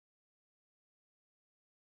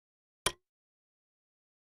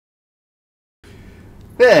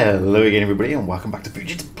Hello again everybody and welcome back to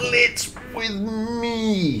Fugit's Blitz with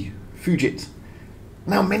me, Fugit.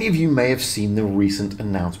 Now many of you may have seen the recent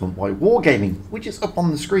announcement by Wargaming, which is up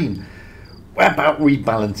on the screen, about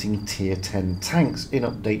rebalancing tier 10 tanks in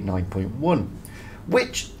update 9.1,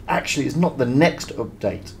 which actually is not the next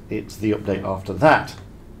update, it's the update after that.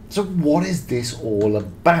 So what is this all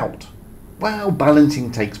about? Well,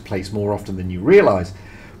 balancing takes place more often than you realise.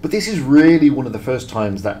 But this is really one of the first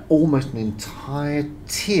times that almost an entire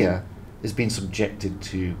tier has been subjected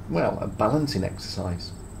to, well, a balancing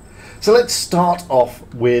exercise. So let's start off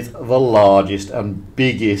with the largest and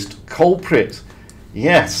biggest culprit.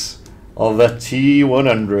 Yes, of the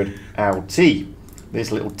T100 LT,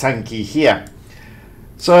 this little tanky here.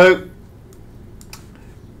 So,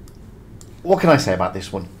 what can I say about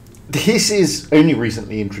this one? This is only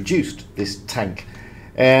recently introduced, this tank,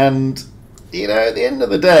 and you know, at the end of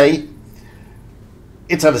the day,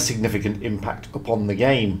 it's had a significant impact upon the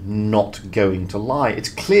game, not going to lie. It's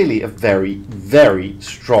clearly a very, very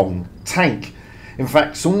strong tank. In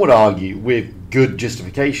fact, some would argue, with good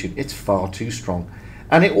justification, it's far too strong.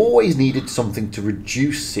 And it always needed something to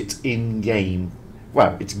reduce its in-game,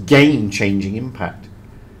 well, its game-changing impact.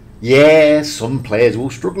 Yeah, some players will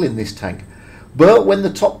struggle in this tank. But when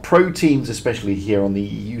the top pro teams, especially here on the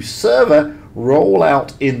EU server, roll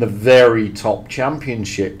out in the very top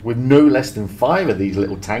championship with no less than 5 of these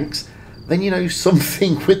little tanks, then you know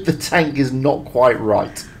something with the tank is not quite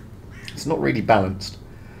right. It's not really balanced.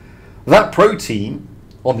 That pro team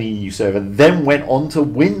on the EU server then went on to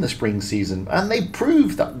win the spring season, and they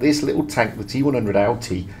proved that this little tank, the T100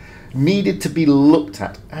 LT, needed to be looked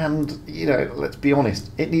at, and you know, let's be honest,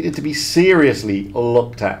 it needed to be seriously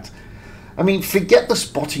looked at. I mean, forget the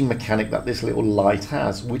spotting mechanic that this little light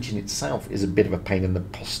has, which in itself is a bit of a pain in the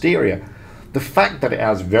posterior. The fact that it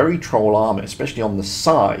has very troll armor, especially on the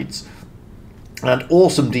sides, and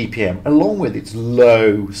awesome DPM, along with its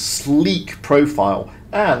low, sleek profile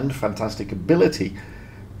and fantastic mobility,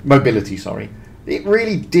 it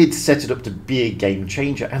really did set it up to be a game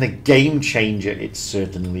changer, and a game changer it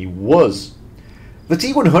certainly was. The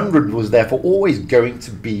T100 was therefore always going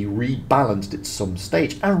to be rebalanced at some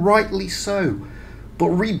stage, and rightly so.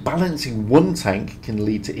 But rebalancing one tank can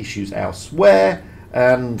lead to issues elsewhere,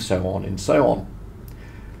 and so on and so on.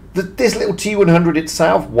 This little T100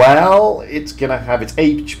 itself, well, it's going to have its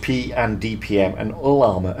HP and DPM and hull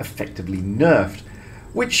armor effectively nerfed,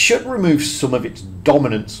 which should remove some of its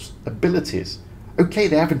dominance abilities. Okay,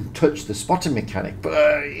 they haven't touched the spotting mechanic,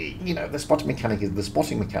 but you know, the spotting mechanic is the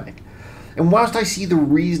spotting mechanic. And whilst I see the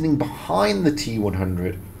reasoning behind the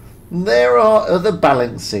T100, there are other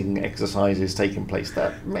balancing exercises taking place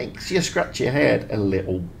that makes you scratch your head a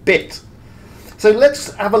little bit. So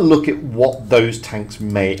let's have a look at what those tanks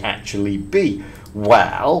may actually be.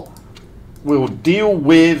 Well, we'll deal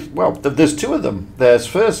with, well, there's 2 of them. There's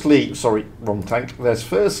firstly, sorry, wrong tank. There's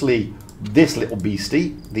firstly this little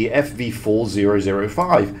beastie, the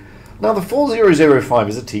FV4005. Now the 4005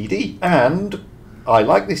 is a TD, and I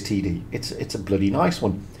like this TD. It's a bloody nice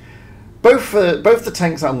one. Both the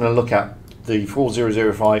tanks I'm going to look at, the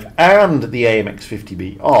 4005 and the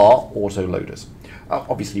AMX-50B, are auto-loaders.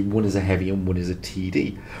 Obviously, one is a heavy and one is a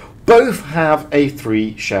TD. Both have a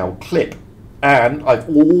 3 shell clip, and I've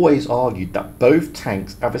always argued that both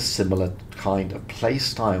tanks have a similar kind of play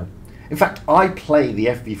style. In fact, I play the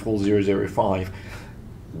FV4005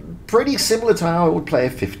 pretty similar to how I would play a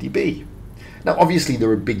 50B. Now obviously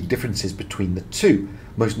there are big differences between the two,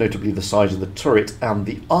 most notably the size of the turret and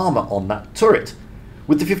the armour on that turret,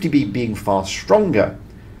 with the 50B being far stronger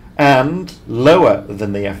and lower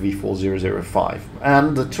than the FV4005,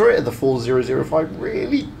 and the turret of the 4005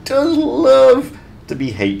 really does love to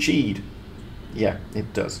be HE'd. Yeah,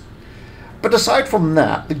 it does. But aside from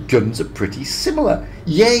that, the guns are pretty similar.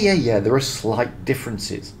 Yeah, there are slight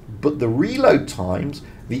differences, but the reload times,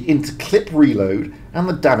 the interclip reload, and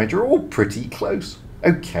the damage are all pretty close.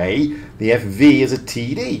 Okay, the FV is a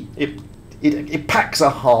TD. It packs a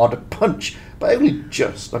harder punch, but only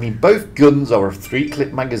just. I mean, both guns are a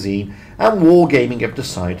 3-clip magazine, and Wargaming have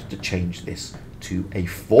decided to change this to a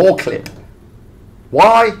 4-clip.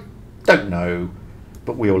 Why? Don't know,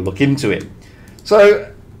 but we'll look into it. So,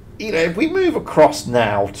 you know, if we move across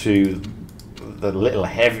now to the little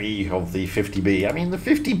heavy of the 50B, I mean, the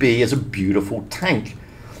 50B is a beautiful tank.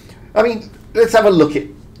 I mean, let's have a look at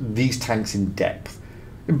these tanks in depth.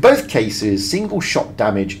 In both cases, single shot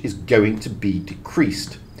damage is going to be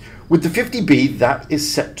decreased. With the 50B, that is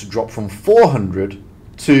set to drop from 400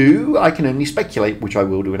 to, I can only speculate, which I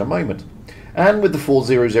will do in a moment. And with the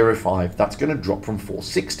 4005, that's going to drop from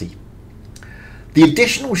 460. The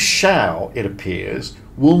additional shell, it appears,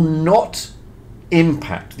 will not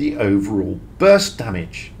impact the overall burst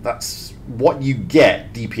damage. That's what you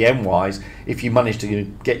get DPM wise if you manage to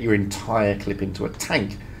get your entire clip into a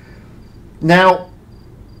tank. Now,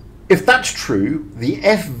 if that's true, the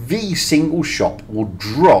FV single shot will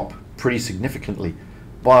drop pretty significantly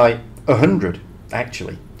by 100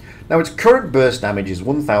 actually. Now its current burst damage is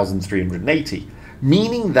 1380,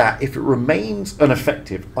 meaning that if it remains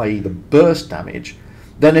ineffective, i.e. the burst damage,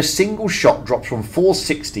 then a single shot drops from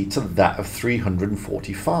 460 to that of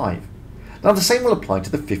 345. Now the same will apply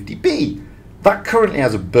to the 50B. That currently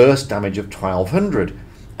has a burst damage of 1200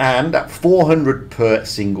 and at 400 per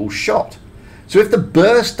single shot. So if the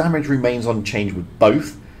burst damage remains unchanged with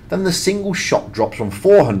both, then the single shot drops from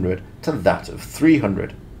 400 to that of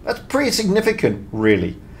 300. That's pretty significant,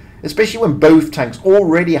 really, especially when both tanks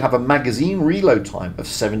already have a magazine reload time of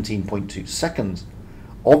 17.2 seconds.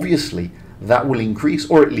 Obviously, that will increase,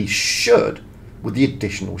 or at least should, with the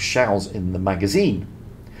additional shells in the magazine.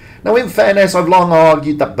 Now, in fairness, I've long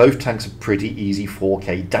argued that both tanks are pretty easy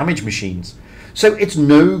 4K damage machines, so it's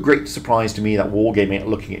no great surprise to me that Wargaming are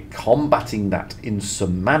looking at combating that in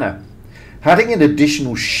some manner. Adding an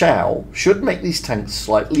additional shell should make these tanks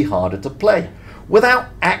slightly harder to play, without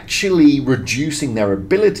actually reducing their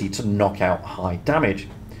ability to knock out high damage.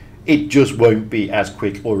 It just won't be as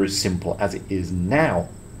quick or as simple as it is now.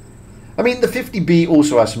 I mean, the 50B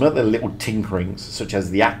also has some other little tinkerings, such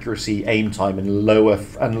as the accuracy, aim time, and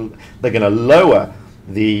they're going to lower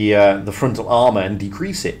the frontal armor and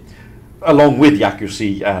decrease it, along with the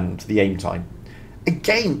accuracy and the aim time.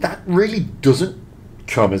 Again, that really doesn't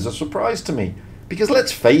come as a surprise to me, because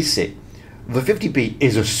let's face it, the 50B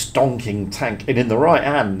is a stonking tank, and in the right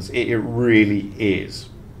hands, it really is,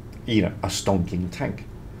 you know, a stonking tank.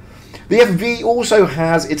 The FV also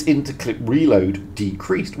has its interclip reload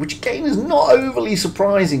decreased, which again is not overly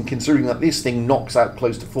surprising considering that this thing knocks out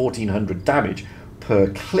close to 1400 damage per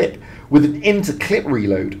clip with an interclip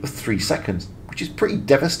reload of 3 seconds, which is pretty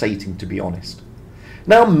devastating, to be honest.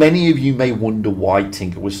 Now, many of you may wonder why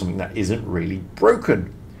Tinker was something that isn't really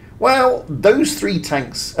broken. Well, those 3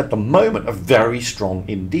 tanks at the moment are very strong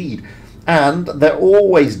indeed, and they're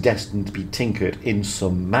always destined to be tinkered in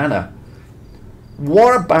some manner.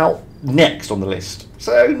 What about next on the list?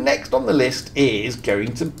 So next on the list is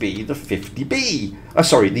going to be the 50B.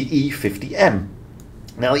 The E50M.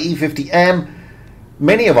 Now the E50M,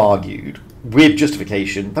 many have argued, with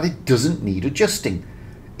justification, that it doesn't need adjusting.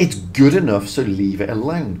 It's good enough, so leave it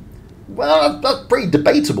alone. Well, that's pretty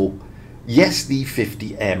debatable. Yes, the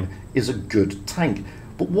 50M is a good tank,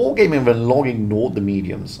 but Wargaming have long ignored the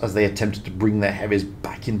mediums as they attempted to bring their heavies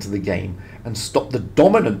back into the game and stop the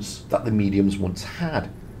dominance that the mediums once had.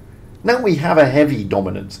 Now we have a heavy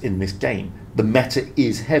dominance in this game. The meta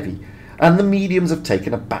is heavy, and the mediums have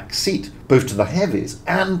taken a back seat, both to the heavies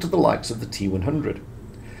and to the likes of the T100.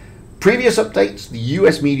 Previous updates, the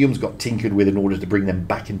US mediums got tinkered with in order to bring them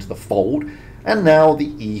back into the fold, and now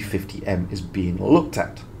the E50M is being looked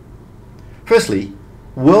at. Firstly,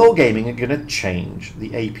 Wargaming are going to change the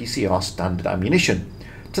APCR standard ammunition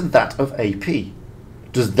to that of AP.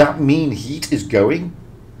 Does that mean heat is going?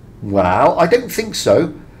 Well, I don't think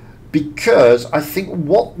so, because I think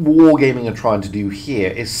what Wargaming are trying to do here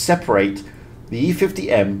is separate the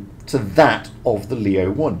E50M to that of the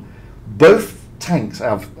Leo 1. Both tanks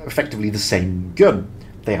have effectively the same gun.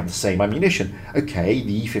 They have the same ammunition. Okay,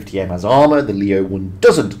 the E50M has armor, the Leo 1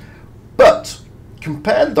 doesn't. But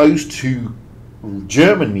compare those two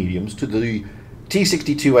German mediums to the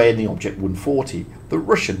T62A and the Object 140, the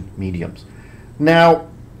Russian mediums. Now,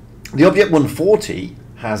 the Object 140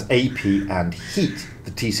 has AP and heat.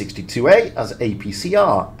 The T62A has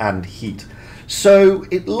APCR and heat. So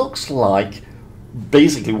it looks like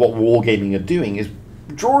basically what Wargaming are doing is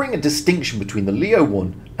drawing a distinction between the Leo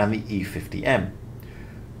 1 and the E50M.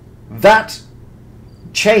 That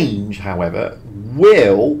change, however,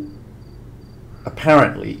 will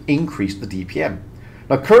apparently increase the DPM.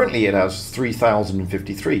 Now currently it has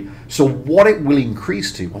 3053, so what it will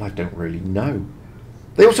increase to, well, I don't really know.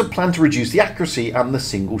 They also plan to reduce the accuracy and the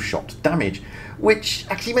single shot damage, which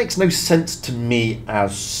actually makes no sense to me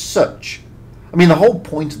as such. I mean, the whole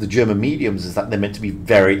point of the German mediums is that they're meant to be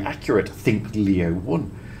very accurate. Think Leo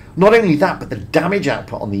 1. Not only that, but the damage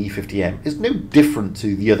output on the E50M is no different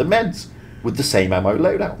to the other meds with the same ammo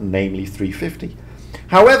loadout, namely 350.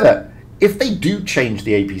 However, if they do change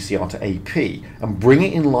the APCR to AP and bring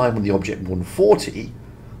it in line with the Object 140,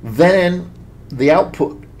 then the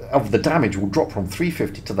output of the damage will drop from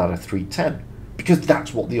 350 to that of 310, because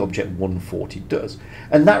that's what the Object 140 does.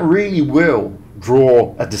 And that really will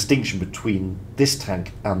draw a distinction between this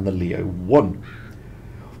tank and the Leo 1.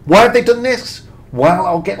 Why have they done this? Well,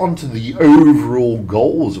 I'll get onto the overall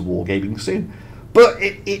goals of wargaming soon, but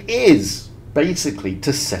it is basically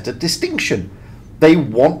to set a distinction. They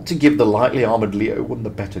want to give the lightly armoured Leo 1 the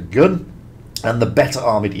better gun, and the better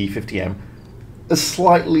armoured E50M a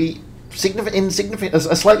slightly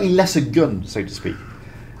a slightly lesser gun, so to speak.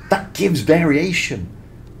 That gives variation,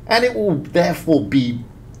 and it will therefore be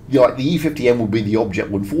like the E50M will be the Object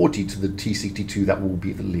 140 to the T62 that will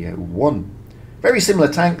be the Leo 1. Very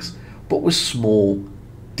similar tanks, but with small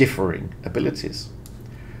differing abilities.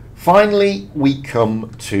 Finally, we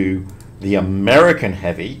come to the American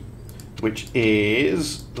Heavy, which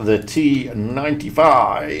is the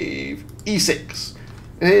T95 E6.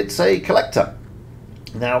 It's a collector.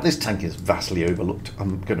 Now, this tank is vastly overlooked,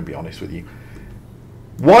 I'm going to be honest with you.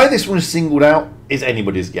 Why this one is singled out is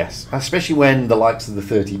anybody's guess, especially when the likes of the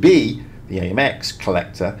 30B, the AMX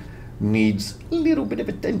collector, needs a little bit of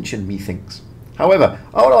attention, methinks. However,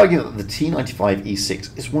 I would argue that the T95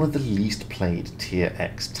 E6 is one of the least played Tier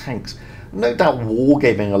X tanks. No doubt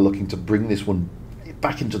Wargaming are looking to bring this one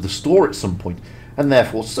back into the store at some point, and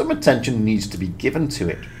therefore some attention needs to be given to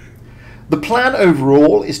it. The plan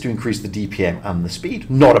overall is to increase the DPM and the speed.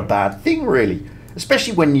 Not a bad thing, really,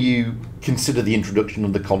 especially when you consider the introduction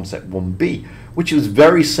of the Concept 1B, which is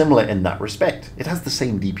very similar in that respect. It has the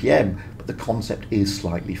same DPM, but the Concept is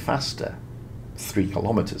slightly faster, 3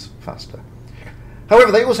 kilometers faster.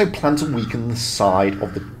 However, they also plan to weaken the side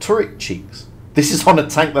of the turret cheeks. This is on a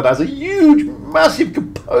tank that has a huge, massive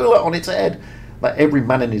cupola on its head that every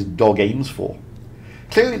man and his dog aims for.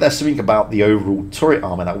 Clearly, there's something about the overall turret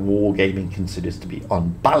armour that Wargaming considers to be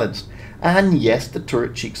unbalanced. And yes, the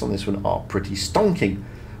turret cheeks on this one are pretty stonking,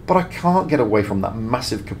 but I can't get away from that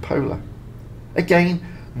massive cupola. Again,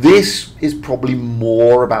 this is probably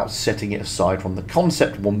more about setting it aside from the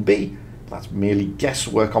Concept 1B. That's merely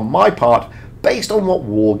guesswork on my part, based on what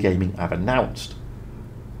Wargaming have announced.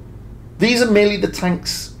 These are merely the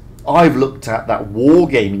tanks I've looked at that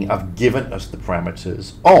Wargaming have given us the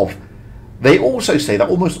parameters of. They also say that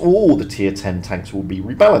almost all the Tier 10 tanks will be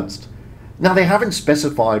rebalanced. Now, they haven't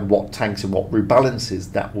specified what tanks and what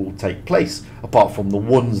rebalances that will take place, apart from the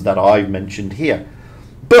ones that I've mentioned here.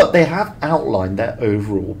 But they have outlined their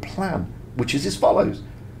overall plan, which is as follows.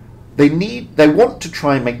 They want to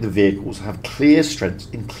try and make the vehicles have clear strengths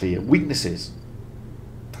and clear weaknesses.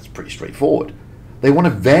 That's pretty straightforward. They want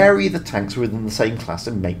to vary the tanks within the same class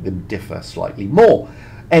and make them differ slightly more.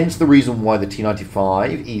 Hence the reason why the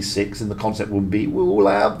T95, E6 and the Concept 1B will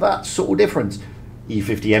have that sort of difference.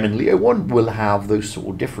 E50M and Leo 1 will have those sort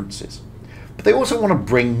of differences. But they also want to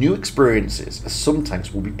bring new experiences, as some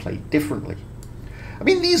tanks will be played differently. I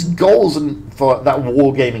mean, these goals for that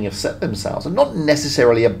Wargaming have set themselves are not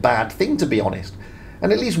necessarily a bad thing, to be honest.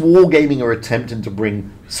 And at least Wargaming are attempting to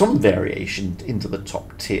bring some variation into the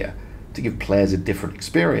top tier to give players a different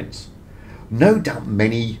experience. No doubt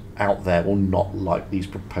many out there will not like these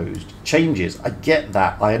proposed changes. I get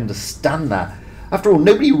that, I understand that. After all,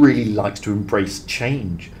 nobody really likes to embrace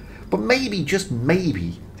change. But maybe, just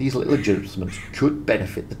maybe, these little adjustments could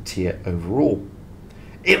benefit the tier overall.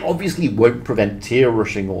 It obviously won't prevent tier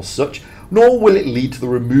rushing or such, nor will it lead to the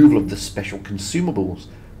removal of the special consumables,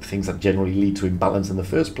 things that generally lead to imbalance in the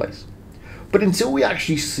first place. But until we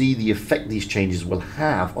actually see the effect these changes will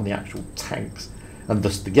have on the actual tanks, and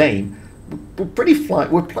thus the game,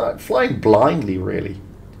 we're flying blindly, really.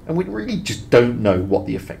 And we really just don't know what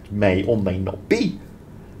the effect may or may not be.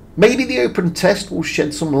 Maybe the open test will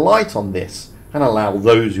shed some light on this, and allow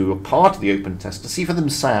those who are part of the open test to see for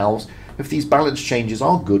themselves if these balance changes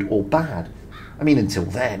are good or bad. I mean, until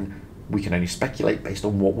then, we can only speculate based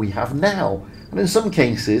on what we have now. And in some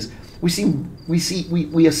cases,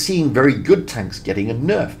 we are seeing very good tanks getting a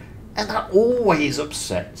nerf, and that always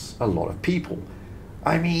upsets a lot of people.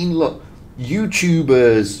 I mean, look,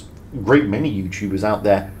 YouTubers, a great many YouTubers out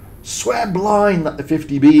there, swear blind that the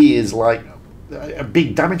 50B is like a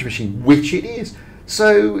big damage machine, which it is.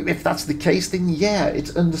 So if that's the case, then yeah,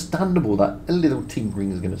 it's understandable that a little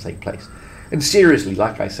tinkering is going to take place. And seriously,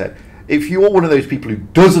 like I said, if you're one of those people who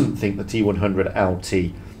doesn't think the T100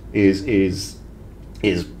 LT is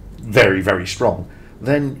very, very strong,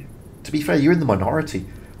 then to be fair, you're in the minority,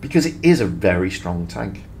 because it is a very strong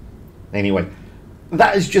tank. Anyway,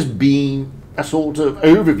 that has just been a sort of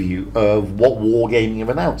overview of what Wargaming have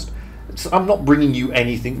announced. I'm not bringing you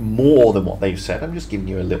anything more than what they've said. I'm just giving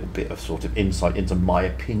you a little bit of sort of insight into my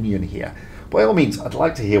opinion here. By all means, I'd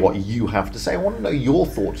like to hear what you have to say. I want to know your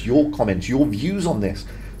thoughts, your comments, your views on this.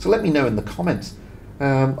 So let me know in the comments.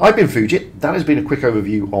 I've been Fujit. That has been a quick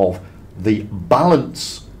overview of the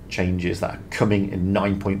balance changes that are coming in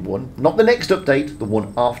 9.1. Not the next update, the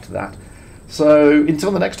one after that. So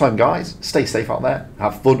until the next time, guys, stay safe out there,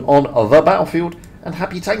 have fun on the battlefield, and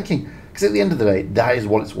happy tanking. Because at the end of the day, that is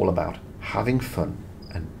what it's all about. Having fun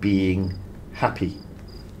and being happy.